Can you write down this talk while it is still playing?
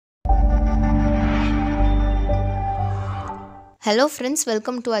Hello friends,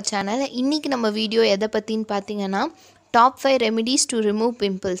 welcome to our channel. இன்னைக்கு நம்ம video எதை பத்தின்னு பாத்தீங்கன்னா top 5 remedies to remove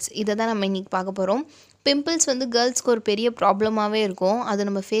pimples. இத தான் நம்ம இன்னைக்கு பார்க்க போறோம். Pimples வந்து girlsக்கு ஒரு பெரிய ப்ராப்ளமாவே இருக்கும். அது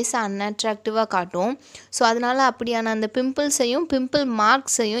நம்ம ஃபேஸை அன்அட்ராக்டிவா காட்டும். சோ அதனால அப்படியான அந்த பிம்பிள்ஸையும் பிம்பிள்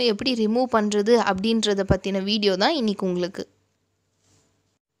மார்க்ஸையும் எப்படி ரிமூவ் பண்றது அப்படின்றத பத்தின வீடியோ தான் இன்னைக்கு உங்களுக்கு.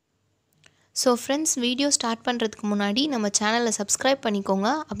 So friends, வீடியோ ஸ்டார்ட் பண்றதுக்கு முன்னாடி நம்ம சேனலை சப்ஸ்கிரைப் பண்ணிக்கோங்க.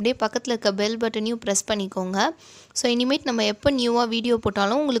 அப்படியே பக்கத்துல இருக்க பெல் பட்டனையும் பிரஸ் பண்ணிக்கோங்க. சோ இனிமேட் நம்ம எப்ப நியூவா வீடியோ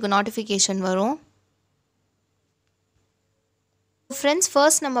போட்டாலும் உங்களுக்கு நோட்டிஃபிகேஷன் வரும். Friends,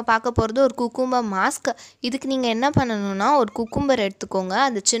 first நம்ம பார்க்க போறது ஒரு குக்கும்பர் மாஸ்க். இதுக்கு நீங்க என்ன பண்ணனும்னா ஒரு குக்கும்பர் எடுத்துக்கோங்க.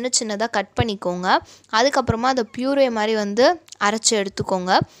 அது சின்னதா கட் பண்ணிக்கோங்க. அதுக்கு அப்புறமா அத பியூரே மாதிரி வந்து அரைச்சு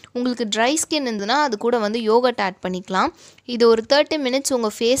எடுத்துக்கோங்க. உங்களுக்கு dry skin இருந்தனா அது கூட வந்து யோகர்ட் ஆட் பண்ணிக்கலாம். இது ஒரு 30 minutes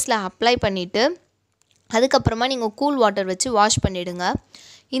உங்க ஃபேஸ்ல அப்ளை பண்ணிட்டு அதுக்கு அப்புறமா நீங்க கூல் வாட்டர் வச்சு வாஷ் பண்ணிடுங்க.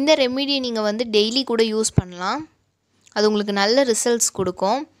 இந்த ரெமெடி நீங்க வந்து டெய்லி கூட யூஸ் பண்ணலாம். அது உங்களுக்கு நல்ல ரிசல்ட்ஸ்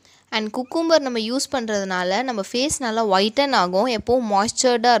கொடுக்கும். And குக்கும்பர் நம்ம யூஸ் பண்றதுனால நம்ம ஃபேஸ் நல்லா whiten ஆகும், எப்பவும்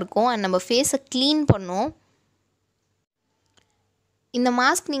மாய்ஸ்சர்டா இருக்கும் and நம்ம ஃபேஸை க்ளீன் பண்ணும். இந்த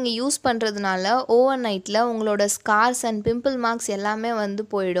மாஸ்க் நீங்க யூஸ் பண்றதுனால ஓவர் நைட்ல உங்களோட ஸ்கார்ஸ் and pimple marks எல்லாமே வந்து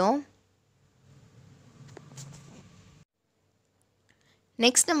போய்டும்.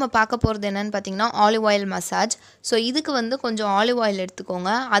 நெக்ஸ்ட் நம்ம பார்க்க போறது என்னன்னு பாத்தீங்கன்னா ஆலிவ் ஆயில் மசாஜ். சோ இதுக்கு வந்து கொஞ்சம் ஆலிவ் ஆயில்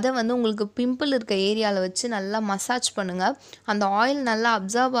எடுத்துக்கோங்க. அத வந்து உங்களுக்கு பிம்பிள் இருக்க ஏரியால வச்சு நல்லா மசாஜ் பண்ணுங்க. அந்த ஆயில் நல்லா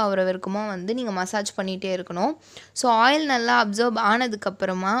அப்சார்ப் ஆவற வரைக்கும் வந்து நீங்க மசாஜ் பண்ணிட்டே இருக்கணும். சோ ஆயில் நல்லா அப்சார்ப் ஆனதுக்கு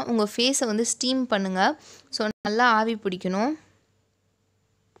அப்புறமா உங்க ஃபேஸை வந்து ஸ்டீம் பண்ணுங்க. சோ நல்லா ஆவி பிடிக்கணும்.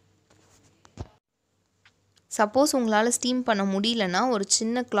 சப்போஸ் உங்களால ஸ்டீம் பண்ண முடியலனா ஒரு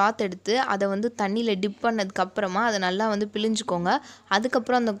சின்ன கிளாத் எடுத்து அத வந்து தண்ணில டிப் பண்ணதுக்கு அப்புறமா அத நல்லா வந்து பிழிஞ்சுக்கோங்க. அதுக்கு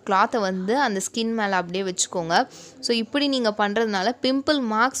அப்புறம் அந்த கிளாத்தை வந்து அந்த ஸ்கின் மேல அப்படியே வெச்சுக்கோங்க. சோ இப்படி நீங்க பண்றதுனால பிம்பிள்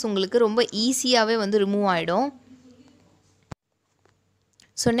மார்க்ஸ் உங்களுக்கு ரொம்ப ஈஸியாவே வந்து ரிமூவ் ஆயிடும்.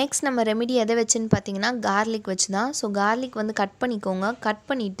 சோ நெக்ஸ்ட் நம்ம ரெமெடி எதை வெச்சுன்னு பாத்தீங்கன்னா garlic வெச்சு தான். சோ garlic வந்து கட் பண்ணிக்கோங்க. கட்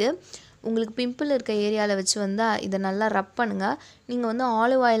பண்ணிட்டு உங்களுக்கு பிம்பிள் இருக்க ஏரியால வச்சு வந்து இத நல்லா ரப் பண்ணுங்க. நீங்க வந்து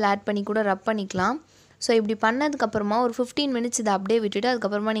ஆலிவ் ஆயில் ஆட் பண்ணி கூட ரப் பண்ணிக்கலாம். சோ இப்படி பண்ணதுக்கு அப்புறமா ஒரு 15 minutes இத அப்படியே விட்டுட்டு அதுக்கு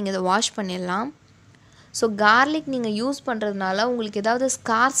அப்புறமா நீங்க இத வாஷ் பண்ணிடலாம். சோ garlic நீங்க யூஸ் பண்றதுனால உங்களுக்கு ஏதாவது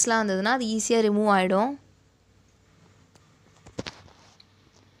ஸ்கார்ஸ்லாம் இருந்ததுனா அது ஈஸியா ரிமூவ் ஆயிடும்.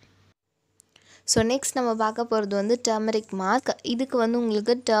 சோ நெக்ஸ்ட் நம்ம பார்க்க போறது வந்து டர்மரிக் மாஸ்க். இதுக்கு வந்து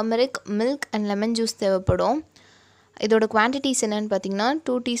உங்களுக்கு turmeric, milk and lemon juice தேவைப்படும். இதோட குவாண்டிட்டிஸ் என்னன்னு பாத்தீங்கன்னா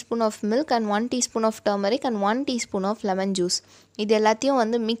 2 teaspoon of milk and 1 teaspoon of turmeric and 1 teaspoon of lemon juice. இது எல்லாத்தையும்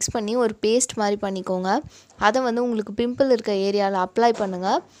வந்து mix பண்ணி ஒரு பேஸ்ட் மாதிரி பண்ணிக்கோங்க. அத வந்து உங்களுக்கு பிம்பிள் இருக்க ஏரியால அப்ளை பண்ணுங்க.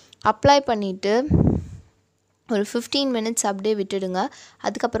 அப்ளை பண்ணிட்டு ஒரு 15 minutes அப்படியே விட்டுடுங்க.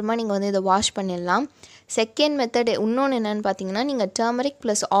 அதுக்கு அப்புறமா நீங்க வந்து இத வாஷ் பண்ணிடலாம். செகண்ட் மெத்தட் இன்னொன்னு என்னன்னு பாத்தீங்கன்னா நீங்க turmeric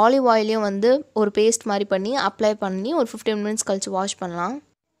plus olive oilயும் வந்து ஒரு பேஸ்ட் மாதிரி பண்ணி அப்ளை பண்ணி ஒரு 15 minutes கழிச்சு வாஷ் பண்ணலாம்.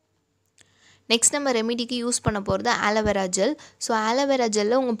 நெக்ஸ்ட் நம்ம ரெமெடிக்கு யூஸ் பண்ண போறது ஆலோவேரா ஜெல். சோ ஆலோவேரா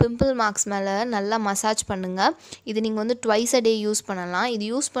ஜெல்ல உங்க பிம்பிள் மார்க்ஸ் மேல நல்லா மசாஜ் பண்ணுங்க. இது நீங்க வந்து twice a day யூஸ் பண்ணலாம். இது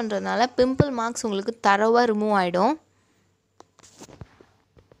யூஸ் பண்றதுனால பிம்பிள் மார்க்ஸ் உங்களுக்கு தரவா ரிமூவ் ஆயிடும்.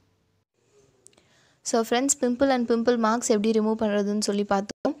 So friends, pimple and pimple marks எப்படி ரிமூவ் பண்றதுன்னு சொல்லி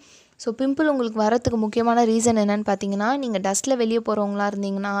பார்த்தோம். சோ பிம்பிள் உங்களுக்கு வரதுக்கு முக்கியமான ரீசன் என்னன்னு பாத்தீங்கன்னா நீங்க டஸ்ட்ல வெளிய போறவங்களா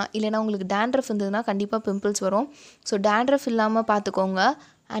இருந்தீங்கன்னா இல்லனா உங்களுக்கு dandruff இருந்ததுனா கண்டிப்பா பிம்பிள்ஸ் வரும். சோ dandruff இல்லாம பாத்துக்கோங்க.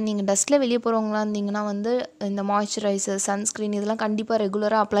 and நீங்க டஸ்ட்ல வெளிய போறவங்களா இருந்தீங்கன்னா வந்து இந்த மாய்ஸ்சரைசர், சன்ஸ்கிரீன் இதெல்லாம் கண்டிப்பா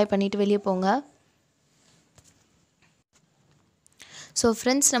ரெகுலரா அப்ளை பண்ணிட்டு வெளிய போங்க. சோ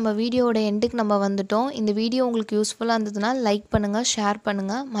फ्रेंड्स, நம்ம வீடியோவோட எண்டுக்கு நம்ம வந்துட்டோம். இந்த வீடியோ உங்களுக்கு யூஸ்ஃபுல்லா இருந்ததுனா லைக் பண்ணுங்க, ஷேர்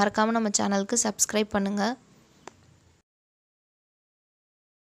பண்ணுங்க. மறக்காம நம்ம சேனலுக்கு சப்ஸ்கிரைப் பண்ணுங்க.